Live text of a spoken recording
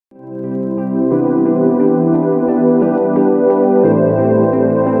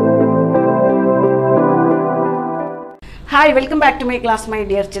Hi, welcome back to my class, my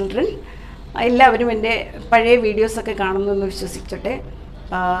dear children. എല്ലാവരും എൻ്റെ പഴയ വീഡിയോസൊക്കെ കാണുന്നതെന്ന് വിശ്വസിച്ചോട്ടെ.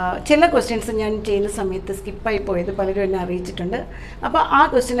 ചില ക്വസ്റ്റ്യൻസ് ഞാൻ ചെയ്യുന്ന സമയത്ത് സ്കിപ്പായി പോയത് പലരും എന്നെ അറിയിച്ചിട്ടുണ്ട്. അപ്പോൾ ആ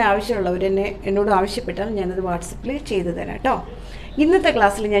ക്വസ്റ്റ്യൻ ആവശ്യമുള്ളവർ എന്നോട് ആവശ്യപ്പെട്ടാൽ ഞാനത് വാട്സപ്പിൽ ചെയ്തു തരാം കേട്ടോ. ഇന്നത്തെ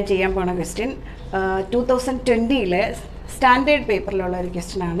ക്ലാസ്സിൽ ഞാൻ ചെയ്യാൻ പോണ ക്വസ്റ്റ്യൻ 2020 സ്റ്റാൻഡേർഡ് പേപ്പറിലുള്ള ഒരു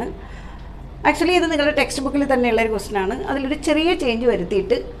ക്വസ്റ്റ്യനാണ്. ആക്ച്വലി ഇത് നിങ്ങളുടെ ടെക്സ്റ്റ് ബുക്കിൽ തന്നെയുള്ളൊരു ക്വസ്റ്റ്യനാണ്. അതിലൊരു ചെറിയ ചേഞ്ച്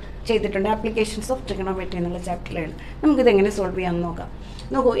വരുത്തിയിട്ട് ചെയ്തിട്ടുണ്ട്. ആപ്ലിക്കേഷൻസ് ഓഫ് ട്രിഗണോമെട്രി എന്നുള്ള ചാപ്റ്ററിലാണ്. നമുക്കിതെങ്ങനെ സോൾവ് ചെയ്യാമെന്ന് നോക്കാം.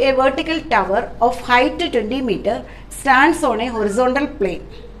 നോക്കൂ, A vertical tower of height 20 meter stands on A horizontal plane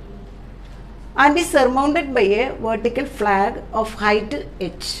and is സർമൗണ്ടഡ് by A vertical flag off height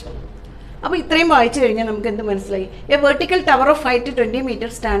h. അപ്പോൾ ഇത്രയും വായിച്ചു കഴിഞ്ഞാൽ നമുക്ക് എന്ത് മനസ്സിലായി? A vertical tower of height 20 meter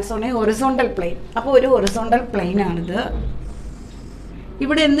stands on A horizontal plane. അപ്പോൾ ഒരു horizontal plane ആണിത്.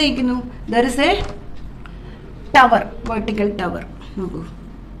 ഇവിടെ എന്ത് നിൽക്കുന്നു? There is A tower, vertical tower. നോക്കൂ,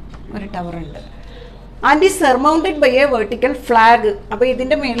 ഒരു ടവർ ഉണ്ട്. And is സർമൗണ്ടഡ് by A vertical flag. അപ്പോൾ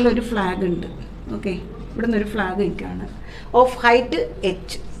ഇതിൻ്റെ മേളിലൊരു ഫ്ലാഗ് ഉണ്ട്. ഓക്കെ, ഇവിടെ നിന്നൊരു ഫ്ലാഗ് നിൽക്കുകയാണ്. Of height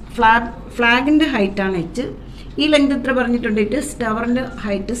h. ഫ്ലാഗിൻ്റെ ഹൈറ്റാണ് h. ഈ ലെങ്ത് എത്ര പറഞ്ഞിട്ടുണ്ട്? ടവറിൻ്റെ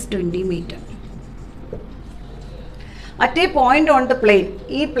height is 20 meter. At A point on the plain,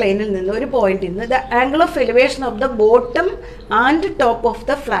 ഈ പ്ലെയിനിൽ നിന്ന് ഒരു പോയിന്റിൽ നിന്ന് the angle of elevation of the bottom and top of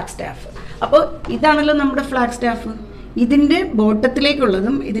the flag staff. അപ്പോൾ ഇതാണല്ലോ നമ്മുടെ ഫ്ലാഗ് സ്റ്റാഫ്. ഇതിൻ്റെ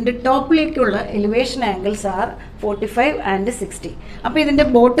ബോട്ടത്തിലേക്കുള്ളതും ഇതിൻ്റെ ടോപ്പിലേക്കുള്ള എലിവേഷൻ ആംഗിൾസ് ആർ 45 and 60. അപ്പോൾ ഇതിൻ്റെ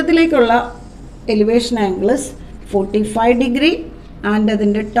ബോട്ടത്തിലേക്കുള്ള എലിവേഷൻ ആംഗിൾസ് 45 degree ആൻഡ്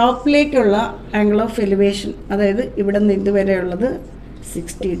അതിൻ്റെ ടോപ്പിലേക്കുള്ള ആംഗിൾ ഓഫ് എലിവേഷൻ, അതായത് ഇവിടെ നിന്ന് ഇതുവരെയുള്ളത്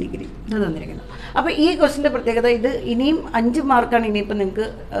 60 degree. ഇത് തന്നിരിക്കുന്നു. അപ്പോൾ ഈ ക്വസ്റ്റിൻ്റെ പ്രത്യേകത, ഇത് ഇനിയും 5 മാർക്കാണ് ഇനിയിപ്പോൾ നിങ്ങൾക്ക്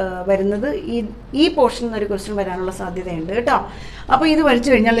വരുന്നത്. ഈ പോർഷനിൽ നിന്നൊരു ക്വസ്റ്റ്യൻ വരാനുള്ള സാധ്യതയുണ്ട് കേട്ടോ. അപ്പോൾ ഇത് വരച്ചു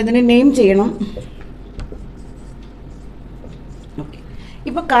കഴിഞ്ഞാൽ ഇതിന് നെയിം ചെയ്യണം. ഓക്കെ,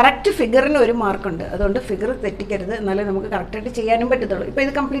 ഇപ്പോൾ കറക്റ്റ് ഫിഗറിന് 1 മാർക്കുണ്ട്. അതുകൊണ്ട് ഫിഗർ തെറ്റിക്കരുത്, എന്നാലേ നമുക്ക് കറക്റ്റായിട്ട് ചെയ്യാനും പറ്റത്തുള്ളൂ. ഇപ്പോൾ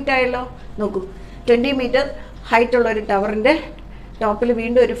ഇത് കംപ്ലീറ്റ് ആയല്ലോ. നോക്കൂ, 20 meter ഹൈറ്റ് ഉള്ള ഒരു ടവറിൻ്റെ ടോപ്പിൽ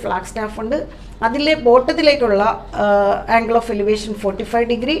വീണ്ടും ഒരു ഫ്ലാഗ് സ്റ്റാഫ് ഉണ്ട്. അതിലെ ബോട്ടത്തിലേക്കുള്ള ആംഗിൾ ഓഫ് എലിവേഷൻ 45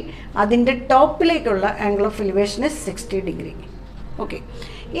 degree, അതിൻ്റെ ടോപ്പിലേക്കുള്ള angle of elevation 60 degree. Okay,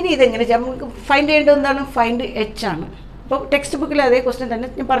 ഇനി ഇതെങ്ങനെ ചെയ്യാം? നമുക്ക് ഫൈൻഡ് ചെയ്യേണ്ടത് എന്താണ്? ഫൈൻഡ് h ആണ്. അപ്പോൾ ടെക്സ്റ്റ് ബുക്കിൽ അതേ ക്വസ്റ്റ്യൻ തന്നെ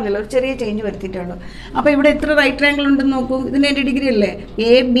ഞാൻ പറഞ്ഞല്ലോ, ഒരു ചെറിയ ചേഞ്ച് വരുത്തിയിട്ടുള്ളൂ. അപ്പോൾ ഇവിടെ എത്ര റൈറ്റ് ആംഗിൾ ഉണ്ടെന്ന് നോക്കൂ. ഇതിന് 90 degree അല്ലേ?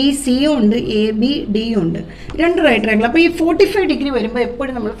 ABC ഉണ്ട്, ABD ഉണ്ട്, 2 റൈറ്റ് ആംഗിൾ. അപ്പോൾ ഈ 45 degree വരുമ്പോൾ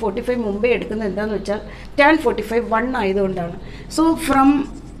എപ്പോഴും നമ്മൾ 45 മുമ്പേ എടുക്കുന്നത് എന്താണെന്ന് വെച്ചാൽ tan 45 1 ആയതുകൊണ്ടാണ്. So from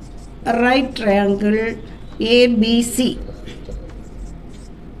right triangle ABC,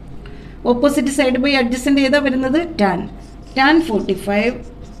 opposite side by adjacent ഏതാ വരുന്നത്? tan 45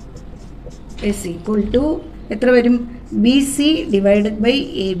 is equal to എത്ര വരും? BC divided by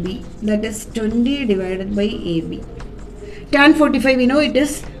AB, that is 20 divided by AB. Tan 45 we know it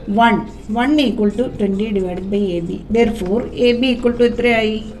is 1 equal to 20 divided by AB. Therefore AB equal to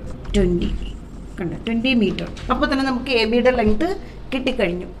എത്രയായി? 20. കണ്ടോ, 20 meter. അപ്പോൾ തന്നെ നമുക്ക് ABയുടെ length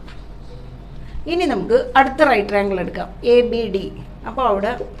കിട്ടിക്കഴിഞ്ഞു. ഇനി നമുക്ക് അടുത്ത റൈറ്റ് ട്രയാങ്കിൾ എടുക്കാം, ABD. അപ്പോൾ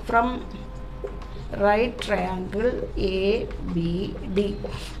അവിടെ ഫ്രം റൈറ്റ് ട്രയാങ്കിൾ ABD,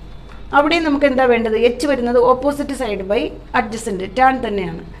 അവിടെ നമുക്ക് എന്താ വേണ്ടത്? h വരുന്നത് opposite side by adjacent, tan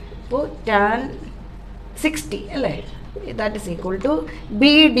തന്നെയാണ്. അപ്പോൾ tan 60 അല്ലേ? That is equal to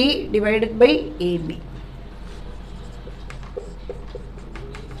BD divided by AB.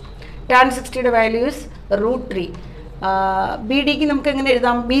 tan 60യുടെ value is √3. BDക്ക് നമുക്ക് എങ്ങനെ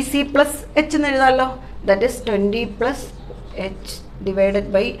എഴുതാം? BC പ്ലസ് h എന്ന് എഴുതാമല്ലോ. That is 20 plus h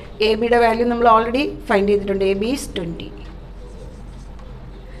divided by ABയുടെ value നമ്മൾ ഓൾറെഡി ഫൈൻഡ് ചെയ്തിട്ടുണ്ട്. AB is 20.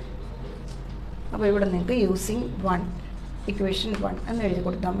 അപ്പോൾ ഇവിടെ നിങ്ങൾക്ക് യൂസിങ് 1 ഇക്വേഷൻ 1 എന്ന് എഴുതി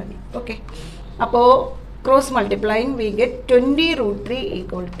കൊടുത്താൽ മതി. ഓക്കെ, അപ്പോൾ cross multiplying we get 20 √3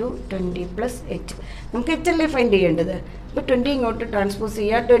 equal to 20 plus h. നമുക്ക് h അല്ലേ ഫൈൻഡ് ചെയ്യേണ്ടത്. അപ്പോൾ 20 ഇങ്ങോട്ട് ട്രാൻസ്പോസ്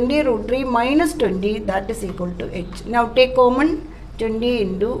ചെയ്യുക. 20 √3 minus 20 that is equal to h. Now take common 20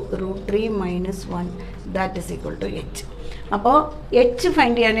 into √3 minus 1 that is equal to h. അപ്പോൾ h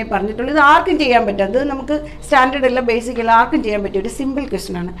ഫൈൻഡ് ചെയ്യാനേ പറഞ്ഞിട്ടുള്ളൂ. ഇത് ആർക്കും ചെയ്യാൻ പറ്റും. അത് നമുക്ക് സ്റ്റാൻഡേർഡ് അല്ല, ബേസിക് അല്ല, ആർക്കും ചെയ്യാൻ പറ്റും. ഒരു സിമ്പിൾ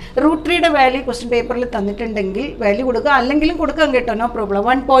ക്വസ്റ്റ്യൻ ആണ്. √3യുടെ വാല്യൂ ക്വസ്റ്റ്യൻ പേപ്പറിൽ തന്നിട്ടുണ്ടെങ്കിൽ വാല്യൂ കൊടുക്കുക, അല്ലെങ്കിലും കൊടുക്കാൻ കേട്ടോ, നോ പ്രോബ്ലം.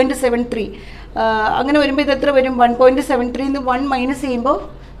 1.73 അങ്ങനെ വരുമ്പോൾ ഇത് എത്ര വരും? 1.73 1 മൈനസ് ചെയ്യുമ്പോൾ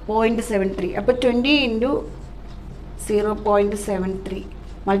 0.73. അപ്പോൾ 20 ഇൻറ്റു 0.73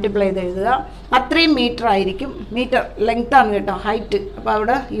 മൾട്ടിപ്ലൈ ചെയ്ത് എഴുതുക. അത്രയും മീറ്റർ ആയിരിക്കും. മീറ്റർ ലെങ്ത് ആണ് കേട്ടോ, ഹൈറ്റ്. അപ്പോൾ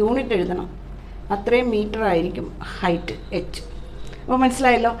അവിടെ യൂണിറ്റ് എഴുതണം. അത്രയും മീറ്റർ ആയിരിക്കും ഹൈറ്റ് h. അപ്പോൾ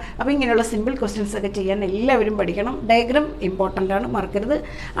മനസ്സിലായല്ലോ. അപ്പോൾ ഇങ്ങനെയുള്ള സിമ്പിൾ ക്വസ്റ്റ്യൻസ് ഒക്കെ ചെയ്യാൻ എല്ലാവരും പഠിക്കണം. ഡയഗ്രാം ഇമ്പോർട്ടൻ്റ് ആണ്, മറക്കരുത്.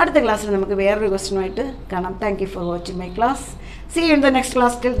 അടുത്ത ക്ലാസ്സിൽ നമുക്ക് വേറൊരു ക്വസ്റ്റ്യനുമായിട്ട് കാണാം. Thank you for watching my class. See you in the next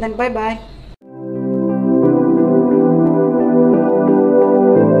class. Till then bye bye.